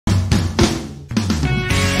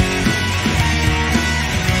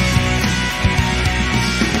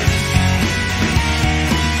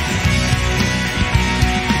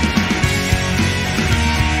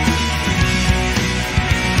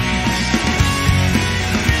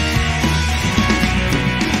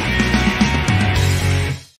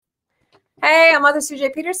Yay, I'm author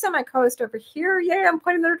CJ Peterson. My co-host over here, yay, I'm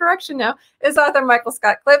pointing their direction now, is author Michael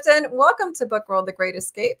Scott Clifton. Welcome to Book World, The Great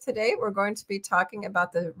Escape. Today, we're going to be talking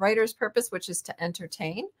about the writer's purpose, which is to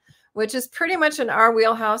entertain, which is pretty much in our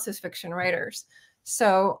wheelhouse as fiction writers.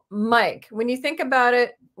 So, Mike, when you think about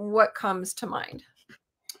it, what comes to mind?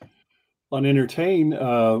 On entertain,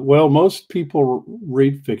 well, most people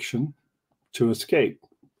read fiction to escape.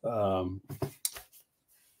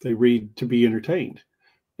 They read to be entertained.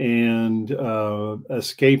 And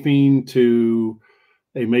escaping to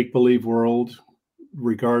a make-believe world,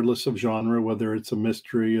 regardless of genre, whether it's a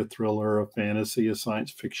mystery, a thriller, a fantasy, a science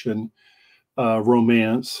fiction,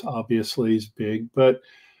 romance, obviously is big. But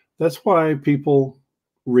that's why people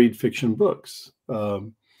read fiction books,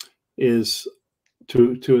 is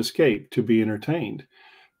to escape, to be entertained.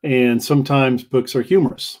 And sometimes books are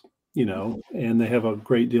humorous, and they have a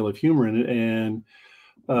great deal of humor in it. And,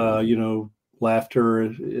 laughter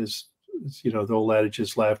is, the old adage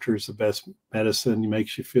is laughter is the best medicine. It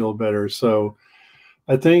makes you feel better. So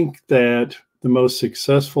I think that the most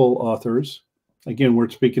successful authors, again, we're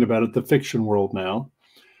speaking about it, the fiction world now,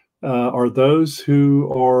 are those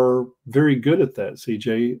who are very good at that,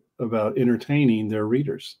 CJ, about entertaining their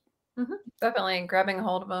readers. Definitely grabbing a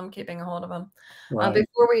hold of them, keeping a hold of them. Right.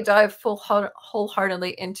 Before we dive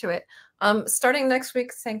wholeheartedly into it, starting next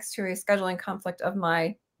week, thanks to a scheduling conflict of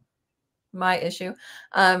my issue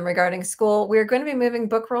regarding school, we're going to be moving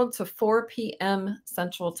Book World to 4 p.m.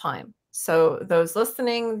 Central Time. So those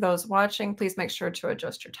listening, those watching, please make sure to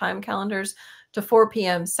adjust your time calendars to 4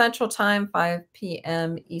 p.m. Central Time, 5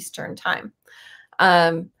 p.m. Eastern Time.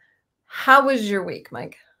 How was your week,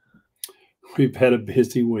 Mike? We've had a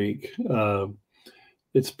busy week.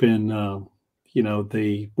 It's been,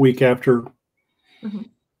 the week after,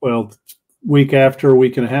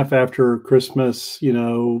 week and a half after Christmas,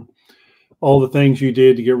 all the things you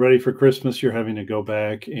did to get ready for Christmas, you're having to go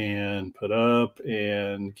back and put up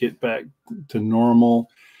and get back to normal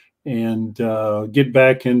and get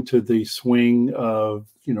back into the swing of,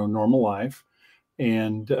 normal life.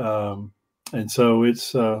 And so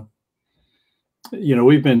it's,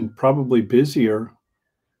 we've been probably busier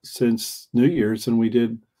since New Year's than we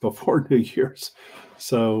did before New Year's.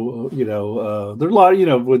 So, there's a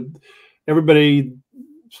lot, with everybody,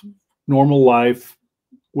 normal life,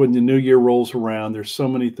 when the new year rolls around, there's so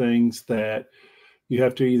many things that you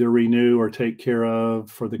have to either renew or take care of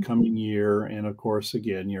for the coming year. And of course,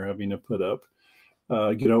 again, you're having to put up,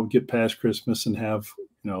 get past Christmas and have,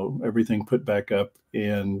 everything put back up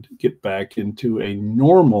and get back into a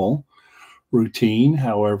normal routine,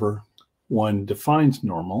 however one defines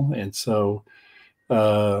normal. And so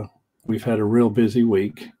we've had a real busy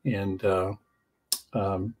week, and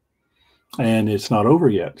it's not over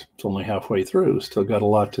yet. It's only halfway through. Still got a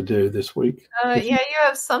lot to do this week. Yeah, you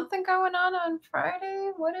have something going on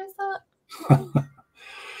Friday. What is that?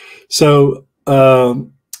 So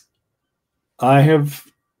I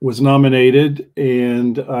was nominated,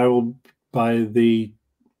 and I will, by the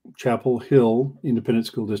Chapel Hill Independent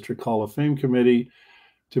School District Hall of Fame Committee,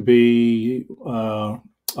 to be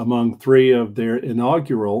among 3 of their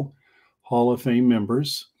inaugural Hall of Fame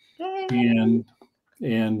members. Yay.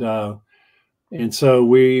 And so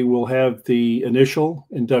we will have the initial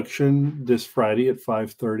induction this Friday at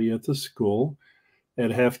 5:30 at the school. At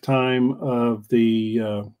halftime of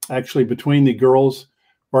the, actually between the girls'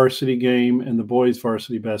 varsity game and the boys'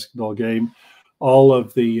 varsity basketball game, all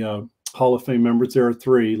of the Hall of Fame members, there are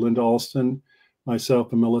 3, Linda Alston,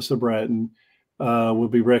 myself, and Melissa Bratton, will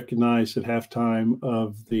be recognized at halftime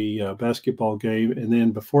of the basketball game. And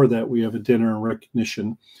then before that, we have a dinner and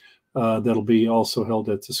recognition that'll be also held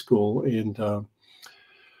at the school. And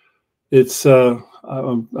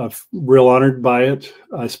I'm real honored by it.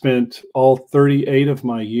 I spent all 38 of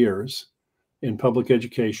my years in public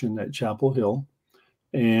education at Chapel Hill,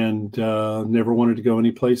 and never wanted to go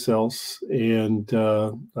anyplace else. And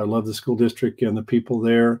I love the school district and the people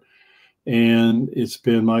there. And it's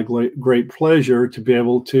been my great pleasure to be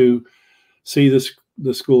able to see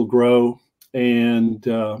the school grow and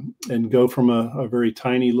go from a very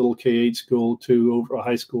tiny little K-8 school to over a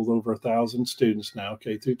high school with over 1,000 students now,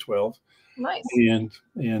 K through 12. Nice. And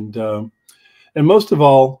most of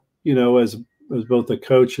all, as both a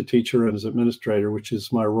coach, a teacher, and as administrator, which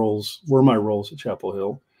is were my roles at Chapel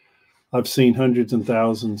Hill, I've seen hundreds and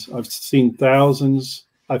thousands. I've seen thousands.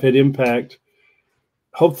 I've had impact,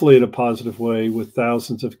 hopefully in a positive way, with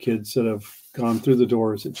thousands of kids that have gone through the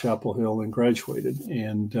doors at Chapel Hill and graduated,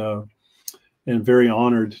 and very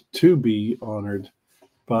honored to be honored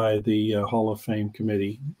by the Hall of Fame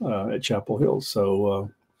committee at Chapel Hill.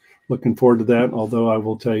 So looking forward to that. Although I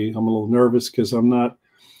will tell you, I'm a little nervous because I'm not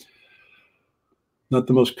not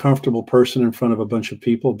the most comfortable person in front of a bunch of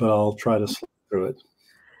people, but I'll try to slip through it.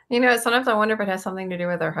 You know, sometimes I wonder if it has something to do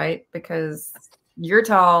with our height, because you're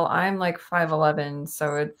tall, I'm like 5'11",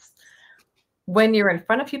 so it's when you're in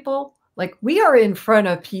front of people, like we are in front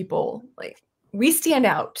of people, like we stand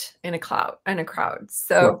out in a crowd.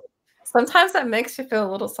 So Right. sometimes that makes you feel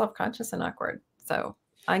a little self-conscious and awkward. So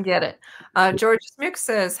I get it. George Smook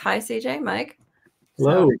says, hi, CJ, Mike.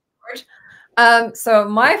 Hello. So, George. So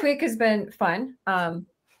my week has been fun.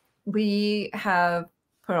 We have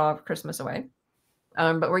put all of Christmas away.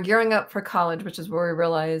 But we're gearing up for college, which is where we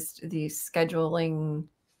realized the scheduling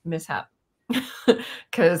mishap.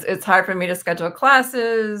 Because it's hard for me to schedule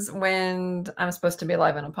classes when I'm supposed to be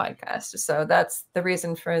live on a podcast. So that's the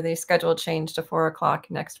reason for the schedule change to 4 o'clock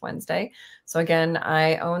next Wednesday. So again,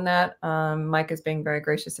 I own that. Mike is being very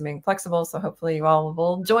gracious and being flexible. So hopefully you all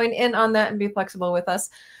will join in on that and be flexible with us.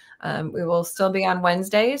 We will still be on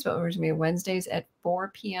Wednesdays, but we're going to be Wednesdays at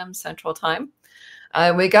 4 p.m. Central Time.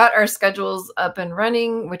 We got our schedules up and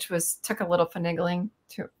running, which took a little finagling,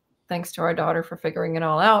 thanks to our daughter for figuring it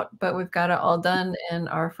all out, but we've got it all done and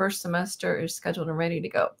our first semester is scheduled and ready to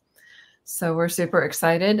go. So we're super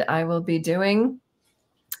excited. I will be doing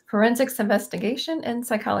forensics investigation and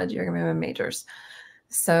psychology are going to be my majors.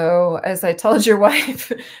 So as I told your wife,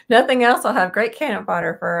 nothing else, I'll have great cannon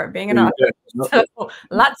fodder for being an author. So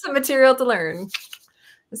lots of material to learn.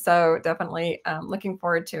 So definitely looking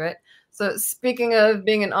forward to it. So speaking of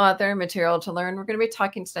being an author, material to learn, we're going to be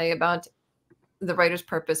talking today about the writer's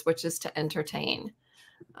purpose, which is to entertain.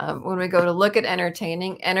 When we go to look at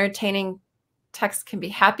entertaining text can be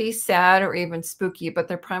happy, sad, or even spooky, but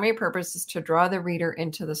their primary purpose is to draw the reader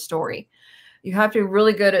into the story. You have to be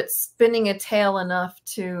really good at spinning a tale enough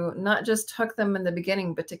to not just hook them in the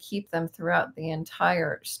beginning, but to keep them throughout the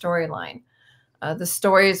entire storyline. The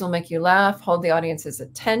stories will make you laugh, hold the audience's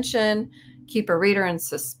attention, keep a reader in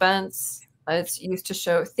suspense. It's used to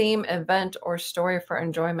show theme, event, or story for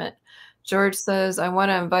enjoyment. George says, I want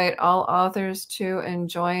to invite all authors to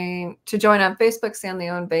join on Facebook, San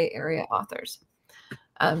Leone Bay Area authors.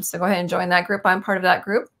 So go ahead and join that group. I'm part of that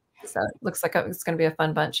group. So it looks like it's going to be a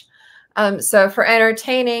fun bunch. So for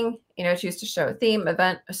entertaining, it's used to show a theme,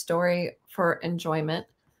 event, a story for enjoyment.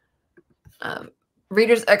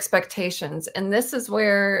 Readers' expectations. And this is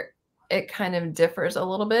where it kind of differs a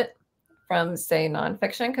little bit from, say,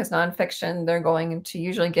 nonfiction, because nonfiction, they're going to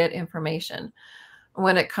usually get information.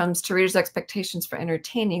 When it comes to readers' expectations for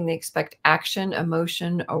entertaining, they expect action,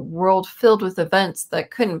 emotion, a world filled with events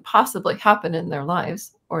that couldn't possibly happen in their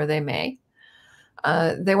lives, or they may.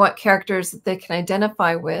 They want characters that they can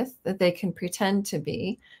identify with, that they can pretend to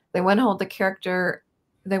be. They want to hold the character.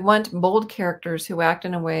 They want bold characters who act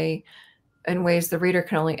in ways the reader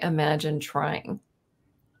can only imagine trying.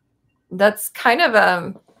 That's kind of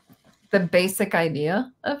the basic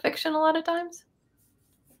idea of fiction a lot of times.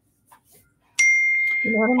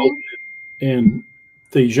 You know what I mean? And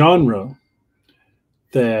the genre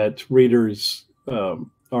that readers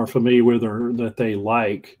are familiar with or that they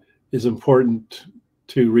like is important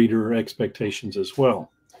to reader expectations as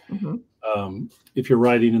well. Mm-hmm. If you're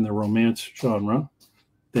writing in the romance genre,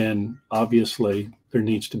 then obviously there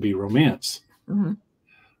needs to be romance. Mm-hmm.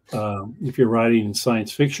 If you're writing in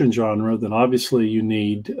science fiction genre, then obviously you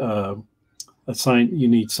need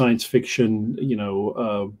science fiction,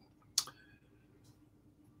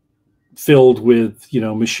 filled with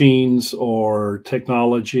machines or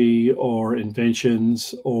technology or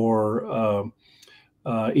inventions or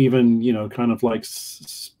even kind of like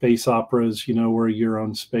space operas, where you're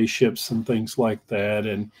on spaceships and things like that,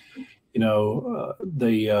 and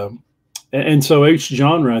and so each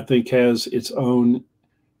genre, I think, has its own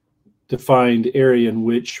defined area in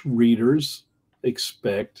which readers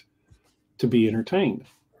expect to be entertained.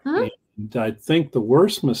 Mm-hmm. And I think the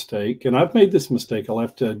worst mistake, and I've made this mistake, I'll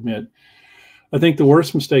have to admit, I think the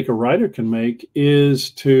worst mistake a writer can make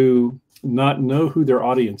is to not know who their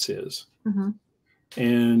audience is. Mm-hmm.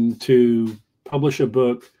 And to publish a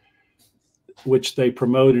book which they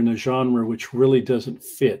promote in a genre which really doesn't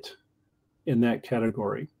fit in that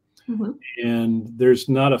category. Mm-hmm. And there's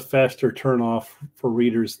not a faster turnoff for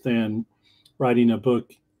readers than writing a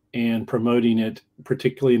book and promoting it,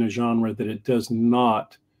 particularly in a genre that it does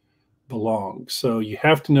not belong. So you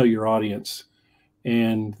have to know your audience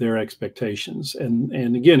and their expectations. And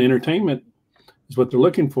again, entertainment is what they're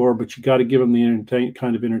looking for, but you got to give them the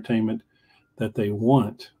kind of entertainment that they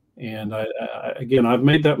want. And I've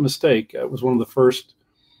made that mistake. It was one of the first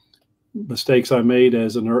mistakes I made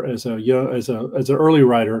as an early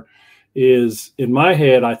writer. Is in my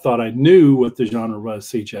head, I thought I knew what the genre was,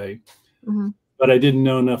 CJ, mm-hmm. but I didn't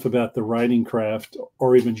know enough about the writing craft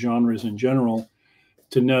or even genres in general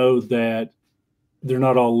to know that they're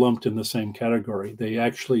not all lumped in the same category. They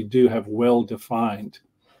actually do have well-defined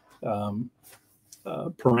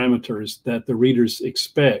parameters that the readers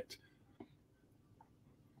expect.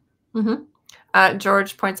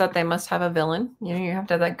 George points out they must have a villain. You know, you have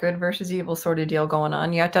to have that good versus evil sort of deal going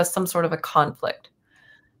on. You have to have some sort of a conflict,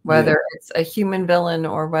 whether it's a human villain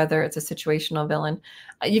or whether it's a situational villain.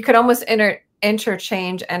 You could almost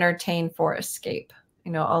interchange entertain for escape.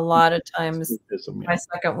 You know, a lot of times, my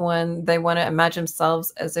second one, they want to imagine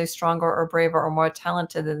themselves as a stronger or braver or more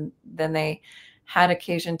talented than they had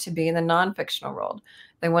occasion to be in the non-fictional world.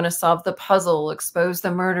 They want to solve the puzzle, expose the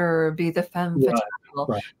murderer, be the femme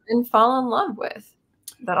fatale, and fall in love with.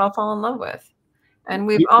 That I'll fall in love with. And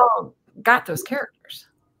we've all got those characters.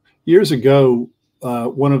 Years ago,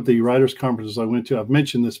 one of the writers' conferences I went to, I've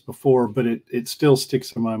mentioned this before, but it still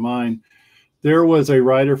sticks in my mind. There was a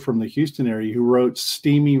writer from the Houston area who wrote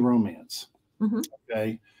steamy romance.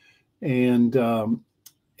 Okay. And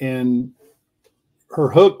her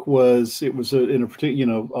hook was, it was in a particular, you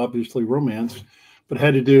know, obviously romance, but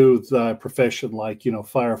had to do with profession, like, you know,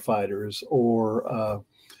 firefighters or,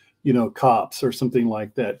 you know, cops or something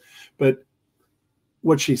like that. But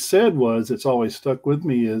what she said was, it's always stuck with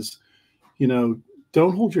me, is, you know,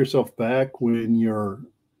 don't hold yourself back when you're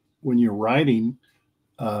writing,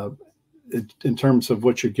 in terms of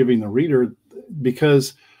what you're giving the reader,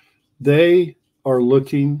 because they are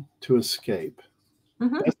looking to escape.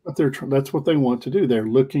 That's what they want to do. They're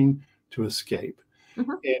looking to escape, and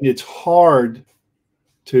it's hard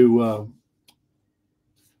to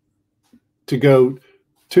go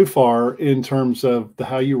too far in terms of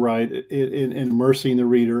how you write, in immersing the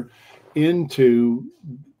reader into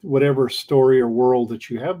whatever story or world that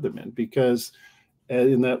you have them in, because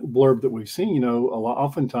in that blurb that we've seen, you know,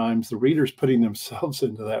 oftentimes the reader's putting themselves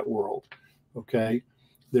into that world. Okay.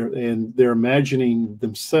 They're imagining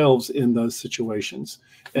themselves in those situations.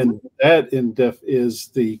 And that is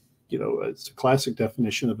the, you know, it's a classic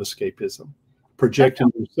definition of escapism, projecting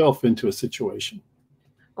yourself into a situation.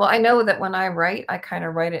 Well, I know that when I write, I kind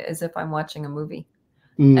of write it as if I'm watching a movie.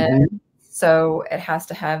 And so it has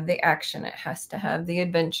to have the action, it has to have the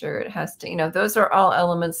adventure, it has to, you know, those are all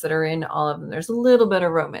elements that are in all of them. There's a little bit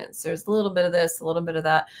of romance, there's a little bit of this, a little bit of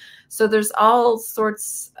that. So there's all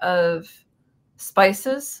sorts of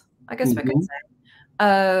spices, I guess we could say,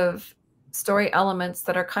 of story elements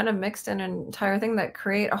that are kind of mixed in an entire thing that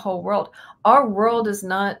create a whole world. Our world is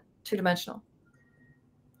not two-dimensional.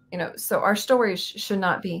 You know, so our stories should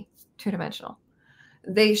not be two-dimensional.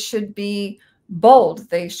 They should be bold.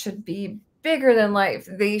 They should be bigger than life.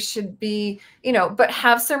 They should be, you know, but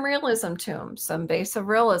have some realism to them, some base of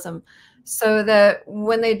realism, so that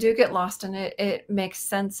when they do get lost in it, it makes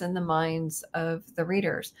sense in the minds of the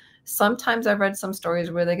readers. Sometimes I've read some stories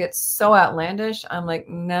where they get so outlandish, I'm like,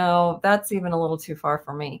 no, that's even a little too far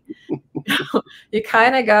for me. You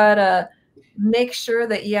kind of gotta make sure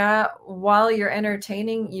that, yeah, while you're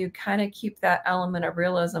entertaining, you kind of keep that element of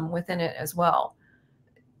realism within it as well,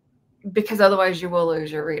 because otherwise you will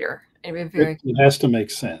lose your reader. It has to make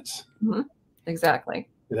sense. Exactly.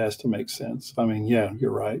 It has to make sense. I mean, yeah,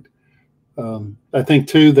 you're right. I think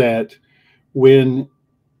too that when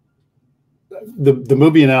the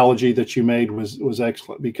movie analogy that you made was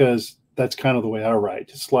excellent, because that's kind of the way I write.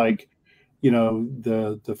 It's like, you know,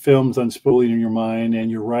 the film's unspooling in your mind, and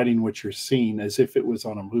you're writing what you're seeing as if it was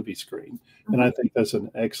on a movie screen. And I think that's an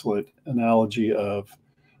excellent analogy of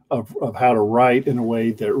how to write in a way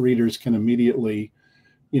that readers can immediately,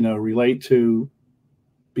 you know, relate to,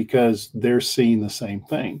 because they're seeing the same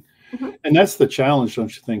thing. And that's the challenge,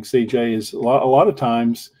 don't you think, CJ? Is a lot of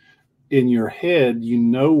times in your head, you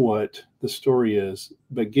know what the story is,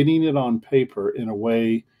 but getting it on paper in a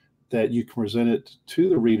way that you can present it to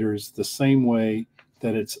the readers the same way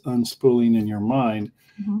that it's unspooling in your mind,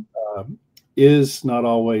 is not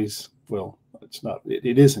always, well, it's not,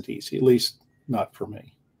 it isn't easy, at least not for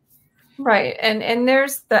me. Right. And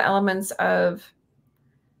there's the elements of,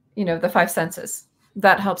 you know, the five senses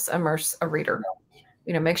that helps immerse a reader.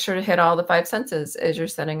 You know, make sure to hit all the five senses as you're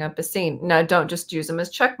setting up a scene. Now, don't just use them as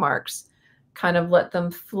check marks. Kind of let them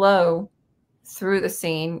flow through the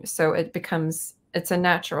scene so it's a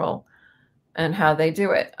natural and how they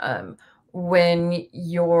do it. When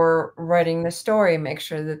you're writing the story, make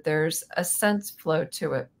sure that there's a sense flow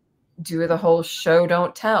to it. Do the whole show,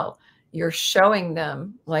 don't tell. You're showing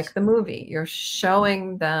them, like the movie, you're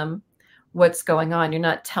showing them what's going on. You're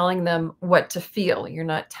not telling them what to feel. You're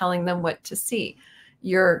not telling them what to see.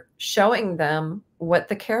 You're showing them what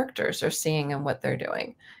the characters are seeing and what they're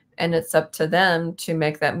doing. And it's up to them to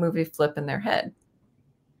make that movie flip in their head.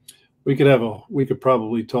 we could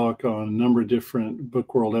probably talk on a number of different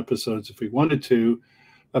Book World episodes if we wanted to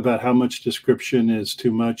about how much description is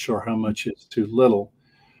too much or how much is too little.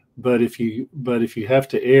 But if you have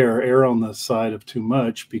to err on the side of too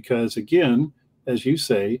much, because again, as you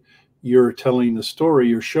say, you're telling the story,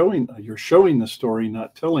 you're showing the story,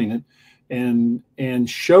 not telling it, and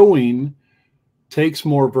showing takes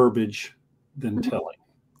more verbiage than telling.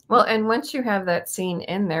 Well, and once you have that scene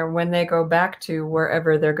in there, when they go back to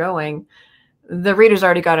wherever they're going, the reader's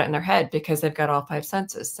already got it in their head because they've got all five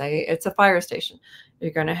senses. Say it's a fire station.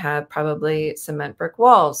 You're going to have probably cement brick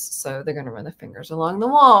walls. So they're going to run their fingers along the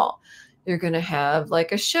wall. You're going to have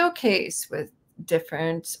like a showcase with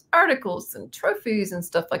different articles and trophies and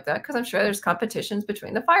stuff like that, because I'm sure there's competitions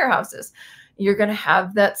between the firehouses. You're going to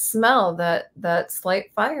have that smell, that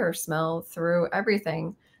slight fire smell through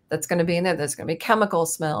everything that's going to be in there. There's going to be chemical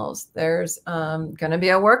smells. There's going to be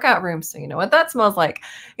a workout room, so you know what that smells like.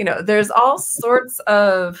 You know, there's all sorts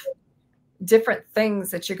of different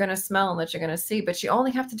things that you're going to smell and that you're going to see, but you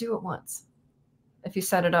only have to do it once if you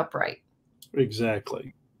set it up right.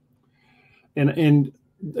 Exactly. And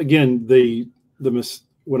again,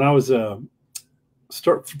 when I was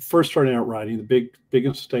first starting out writing, the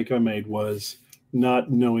biggest mistake I made was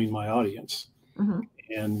not knowing my audience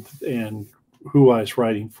and who I was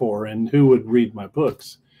writing for and who would read my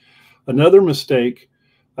books. Another mistake,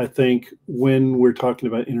 I think, when we're talking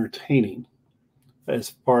about entertaining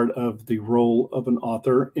as part of the role of an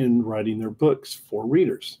author in writing their books for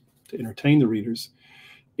readers, to entertain the readers,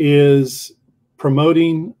 is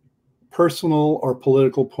promoting personal or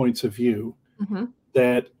political points of view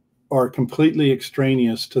that are completely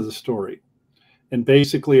extraneous to the story and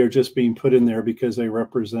basically are just being put in there because they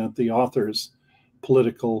represent the author's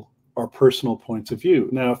political or personal points of view.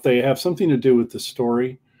 Now, if they have something to do with the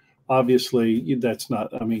story, obviously that's not,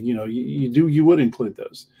 I mean, you know, you would include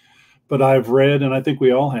those. But I've read, and I think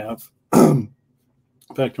we all have, in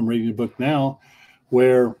fact, I'm reading a book now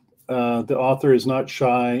where the author is not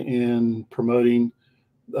shy in promoting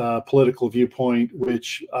political viewpoint,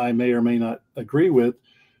 which I may or may not agree with,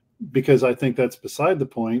 because I think that's beside the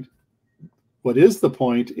point. What is the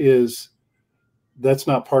point is that's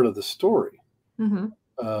not part of the story.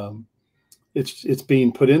 It's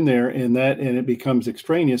being put in there, and it becomes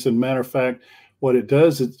extraneous. And matter of fact, what it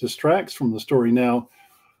does, it distracts from the story. Now,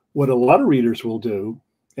 what a lot of readers will do,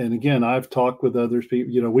 and again, I've talked with others,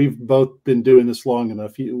 people, you know, we've both been doing this long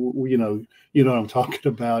enough. You know what I'm talking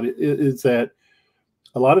about. Is that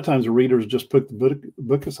a lot of times the readers just put the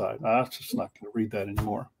book aside. I'm just not going to read that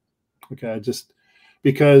anymore. Okay,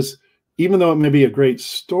 because even though it may be a great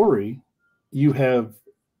story, you have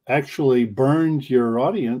actually burned your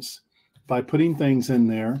audience by putting things in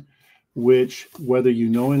there, which whether you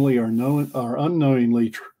knowingly or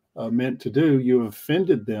unknowingly meant to do, you have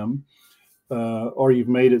offended them, or you've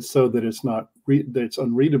made it so that it's not that it's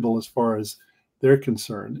unreadable as far as they're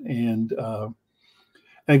concerned. And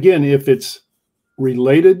again, if it's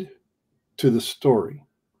related to the story,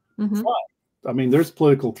 fine. I mean, there's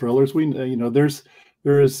political thrillers.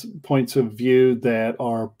 There's points of view that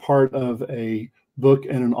are part of a book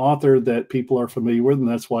and an author that people are familiar with, and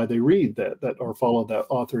that's why they read that or follow that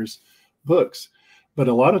author's books. But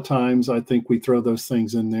a lot of times, I think we throw those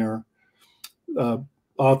things in there. I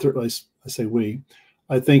say we.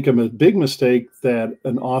 I think a big mistake that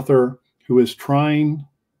an author who is trying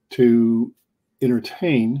to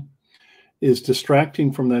entertain is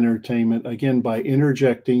distracting from that entertainment, again, by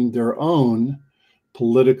interjecting their own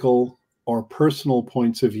political or personal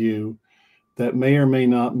points of view that may or may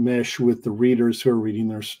not mesh with the readers who are reading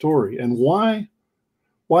their story. And why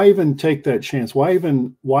even take that chance? Why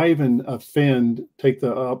even take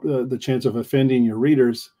the chance of offending your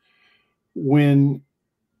readers when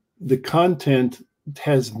the content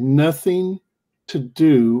has nothing to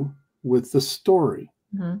do with the story?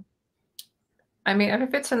 I mean, if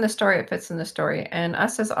it fits in the story, it fits in the story. And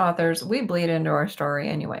us as authors, we bleed into our story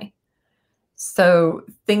anyway. So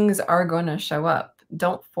things are going to show up.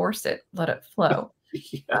 Don't force it. Let it flow.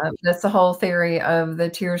 That's the whole theory of the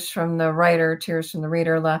tears from the writer, tears from the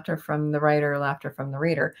reader, laughter from the writer, laughter from the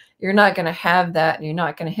reader. You're not going to have that, and you're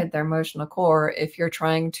not going to hit their emotional core if you're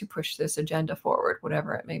trying to push this agenda forward,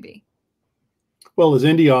 whatever it may be. Well, as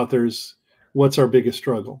indie authors, what's our biggest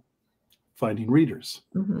struggle? Finding readers.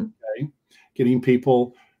 Okay? Getting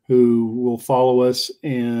people who will follow us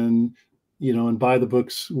and buy the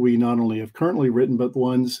books we not only have currently written, but the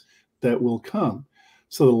ones that will come.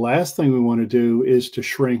 So the last thing we want to do is to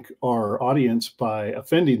shrink our audience by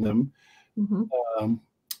offending them,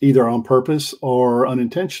 either on purpose or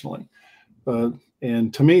unintentionally.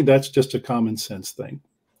 And to me, that's just a common sense thing.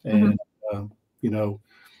 And,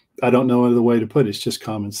 I don't know another way to put it. It's just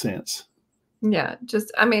common sense. Yeah,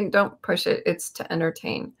 just, I mean, don't push it. It's to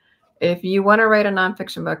entertain. If you want to write a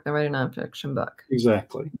nonfiction book, then write a nonfiction book.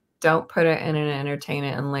 Exactly. Don't put it in an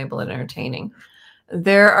entertainment and label it entertaining.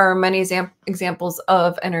 There are many examples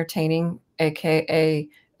of entertaining, aka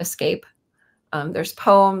escape. There's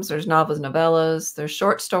poems, there's novels, novellas, there's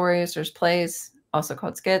short stories, there's plays, also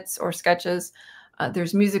called skits or sketches.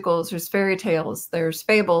 There's musicals, there's fairy tales, there's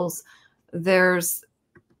fables, there's,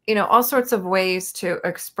 all sorts of ways to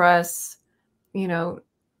express,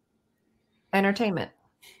 entertainment,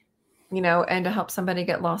 and to help somebody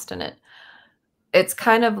get lost in it. It's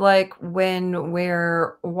kind of like when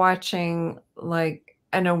we're watching like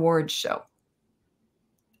an awards show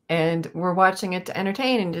and we're watching it to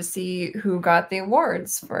entertain and to see who got the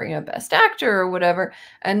awards for, best actor or whatever.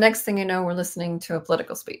 And next thing you know, we're listening to a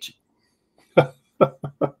political speech.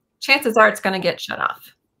 Chances are it's going to get shut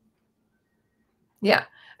off. Yeah.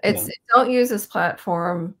 Don't use this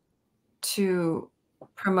platform to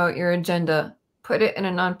promote your agenda. Put it in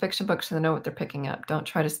a nonfiction book so they know what they're picking up. Don't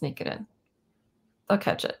try to sneak it in. They'll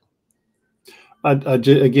catch it.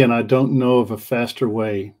 Again, I don't know of a faster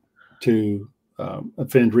way to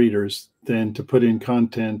offend readers than to put in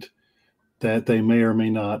content that they may or may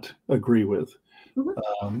not agree with.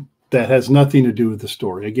 Mm-hmm. That has nothing to do with the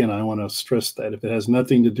story. Again, I want to stress that if it has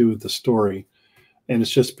nothing to do with the story and it's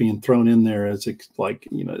just being thrown in there as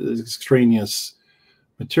extraneous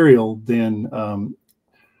material, then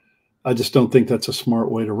I just don't think that's a smart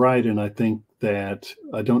way to write. And I think that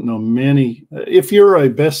I don't know many, if you're a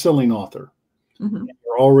best-selling author, mm-hmm.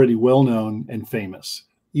 you're already well-known and famous,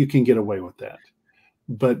 you can get away with that.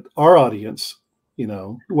 But our audience,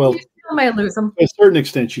 well, you still may lose them. To a certain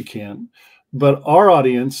extent you can, but our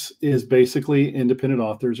audience is basically independent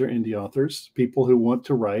authors or indie authors, people who want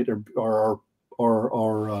to write or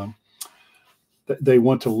they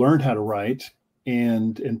want to learn how to write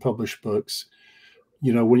and publish books.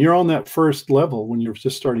 When you're on that first level, when you're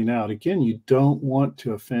just starting out, again, you don't want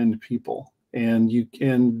to offend people, and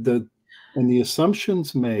the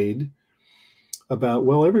assumptions made about,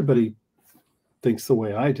 well, everybody thinks the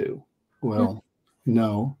way I do. Well,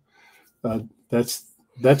 no, that's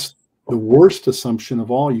the worst assumption of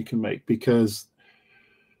all you can make, because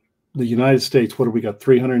the United States, what do we got?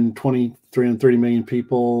 330 million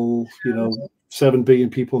people, 7 billion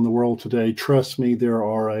people in the world today. Trust me, there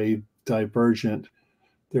are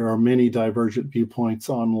many divergent viewpoints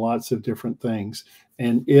on lots of different things.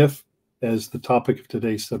 And if, as the topic of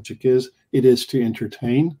today's subject is, it is to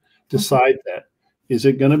entertain, decide that. Is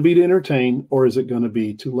it going to be to entertain, or is it going to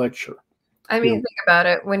be to lecture? I mean, think about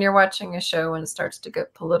it. When you're watching a show and it starts to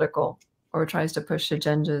get political or tries to push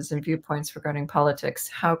agendas and viewpoints regarding politics,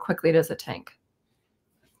 how quickly does it tank?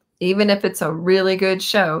 Even if it's a really good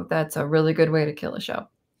show, that's a really good way to kill a show.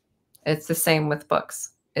 It's the same with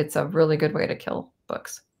books. It's a really good way to kill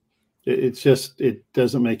books. It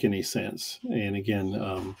doesn't make any sense. And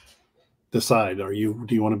again, decide, do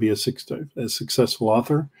you want to be a successful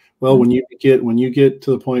author? Well, mm-hmm. when you get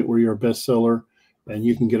to the point where you're a bestseller and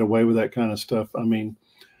you can get away with that kind of stuff, I mean,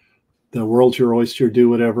 the world's your oyster. Do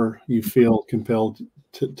whatever you feel compelled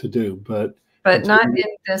to do, but not in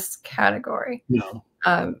this category. No.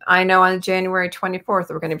 I know on January 24th,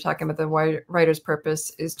 we're going to be talking about the writer's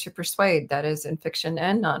purpose is to persuade. That is in fiction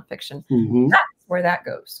and nonfiction. Mm-hmm. That's where that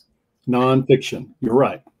goes. Nonfiction. You're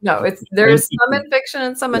right. No, there's some in fiction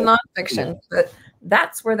and some in nonfiction, but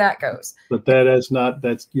that's where that goes. But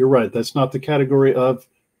you're right. That's not the category of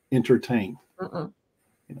entertain.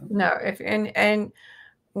 No, and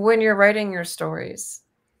when you're writing your stories,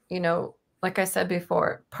 like I said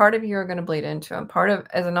before, part of you are going to bleed into them.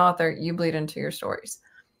 As an author, you bleed into your stories.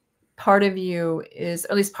 Part of you is,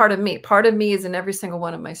 at least part of me is in every single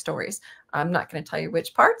one of my stories. I'm not going to tell you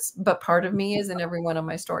which parts, but part of me is in every one of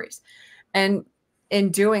my stories. And in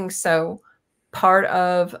doing so, part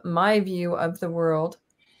of my view of the world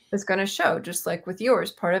is going to show, just like with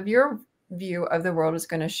yours. Part of your view of the world is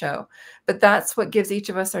going to show. But that's what gives each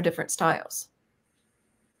of us our different styles.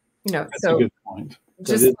 That's a good point.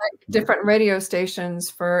 Just like different radio stations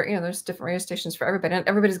for, there's different radio stations for everybody. And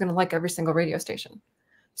everybody's going to like every single radio station.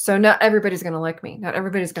 So not everybody's going to like me. Not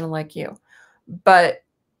everybody's going to like you. But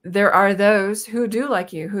there are those who do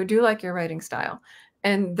like you, who do like your writing style.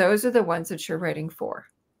 And those are the ones that you're writing for.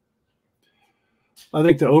 I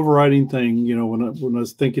think the overriding thing, when I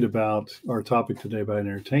was thinking about our topic today about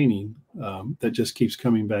entertaining, that just keeps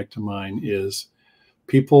coming back to mind is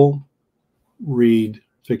people read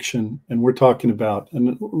fiction, and we're talking about,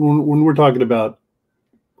 and when we're talking about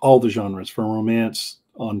all the genres from romance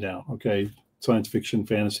on down, okay, science fiction,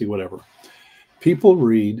 fantasy, whatever, people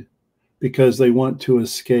read because they want to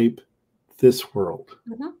escape this world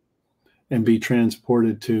Mhm. and be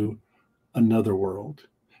transported to another world.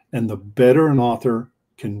 And the better an author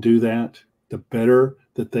can do that, the better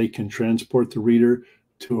that they can transport the reader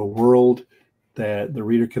to a world that the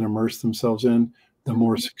reader can immerse themselves in, the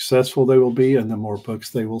more successful they will be and the more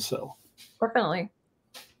books they will sell. Definitely.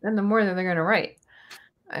 And the more that they're going to write.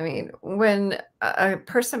 I mean, when a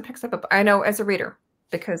person picks up I know as a reader,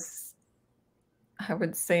 because I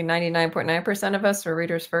would say 99.9% of us are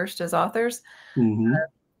readers first as authors. Mm-hmm.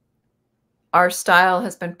 Our style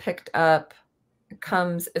has been picked up,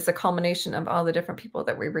 comes as a culmination of all the different people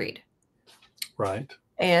that we read. Right.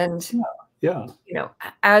 And, Yeah. you know,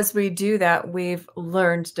 as we do that, we've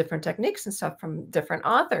learned different techniques and stuff from different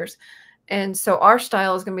authors. And so our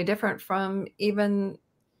style is going to be different from even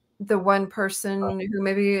the one person who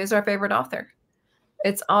maybe is our favorite author.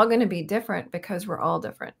 It's all going to be different because we're all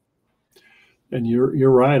different. And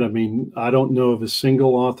you're right. I mean, I don't know of a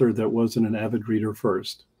single author that wasn't an avid reader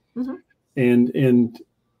first. Mm-hmm.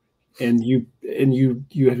 And you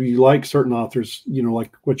like certain authors, you know,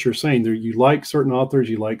 like what you're saying there. You like certain authors,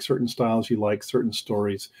 you like certain styles, you like certain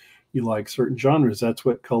stories, you like certain genres. That's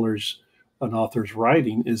what colors an author's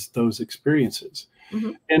writing, is those experiences.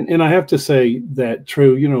 Mm-hmm. And I have to say that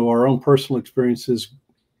true, you know, our own personal experiences,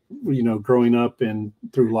 you know, growing up and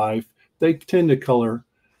through life, they tend to color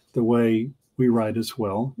the way we write as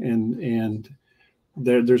well. And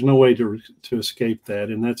there's no way to escape that.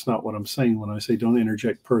 And that's not what I'm saying when I say don't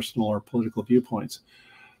interject personal or political viewpoints.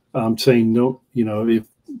 I'm saying no, you know, if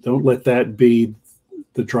don't let that be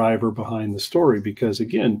the driver behind the story, because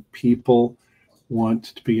again, people want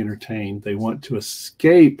to be entertained. They want to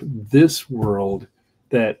escape this world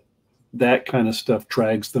that kind of stuff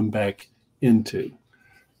drags them back into.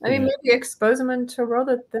 I mean, maybe expose them into a world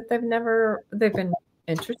that they've been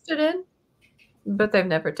interested in, but they've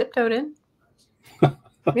never tiptoed in.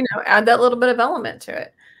 You know, add that little bit of element to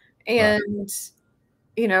it. And,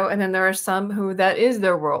 you know, and then there are some who that is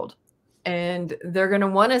their world. And they're going to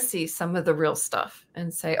want to see some of the real stuff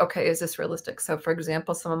and say, okay, is this realistic? So, for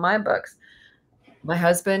example, some of my books, my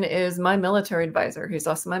husband is my military advisor. He's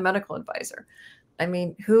also my medical advisor. I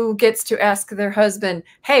mean, who gets to ask their husband,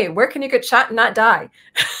 hey, where can you get shot and not die?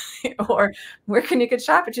 Or where can you get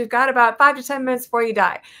shot, but you've got about 5 to 10 minutes before you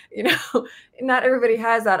die? You know, not everybody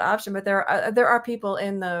has that option, but there are people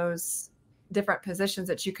in those different positions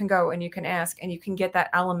that you can go and you can ask, and you can get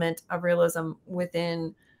that element of realism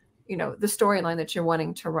within, you know, the storyline that you're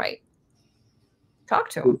wanting to write. Talk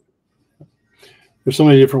to them. There's so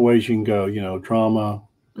many different ways you can go, you know, drama,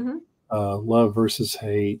 Mm-hmm. Love versus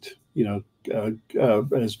hate, you know,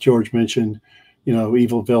 as George mentioned, you know,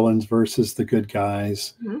 evil villains versus the good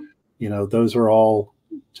guys. Mm-hmm. You know, those are all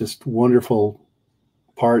just wonderful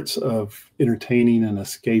parts of entertaining and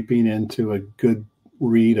escaping into a good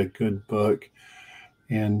read, a good book.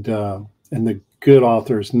 And the good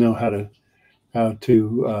authors know how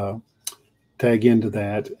to tag into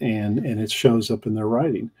that, and it shows up in their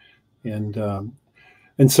writing. And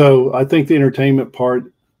so I think the entertainment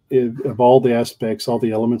part of all the aspects, all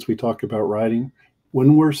the elements we talk about writing,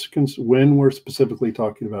 when we're specifically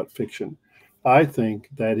talking about fiction, I think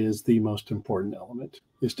that is the most important element,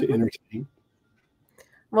 is to entertain.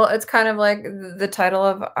 Well, it's kind of like the title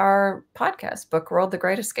of our podcast, Book World: The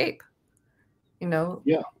Great Escape. You know,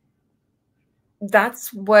 Yeah,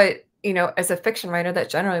 that's what, you know, as a fiction writer,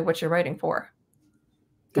 that's generally what you're writing for.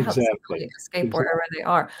 To help somebody exactly. escape wherever they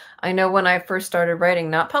are. I know when I first started writing,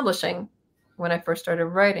 not publishing, when I first started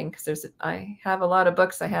writing, because I have a lot of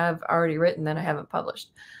books I have already written that I haven't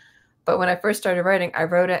published. But when I first started writing, I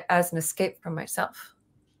wrote it as an escape from myself.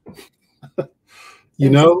 You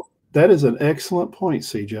know, that is an excellent point,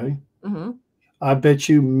 CJ. Mm-hmm. I bet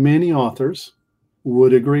you many authors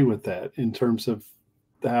would agree with that in terms of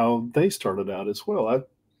how they started out as well.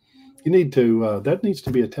 You need to that needs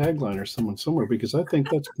to be a tagline or someone somewhere, because I think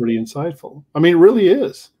that's pretty insightful. I mean, it really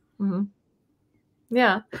is. Mm-hmm.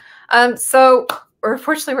 Yeah. So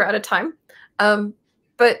unfortunately we're out of time.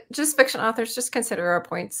 But just fiction authors, just consider our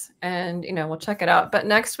points, and, you know, we'll check it out. But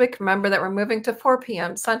next week, remember that we're moving to 4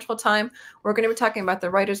 p.m. Central Time. We're going to be talking about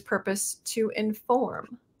the writer's purpose to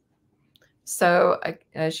inform. So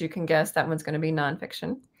as you can guess, that one's going to be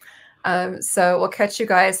nonfiction. So we'll catch you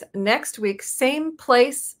guys next week. Same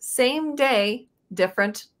place, same day,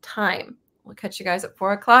 different time. We'll catch you guys at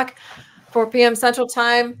 4 o'clock, 4 p.m. Central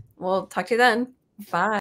Time. We'll talk to you then. Bye.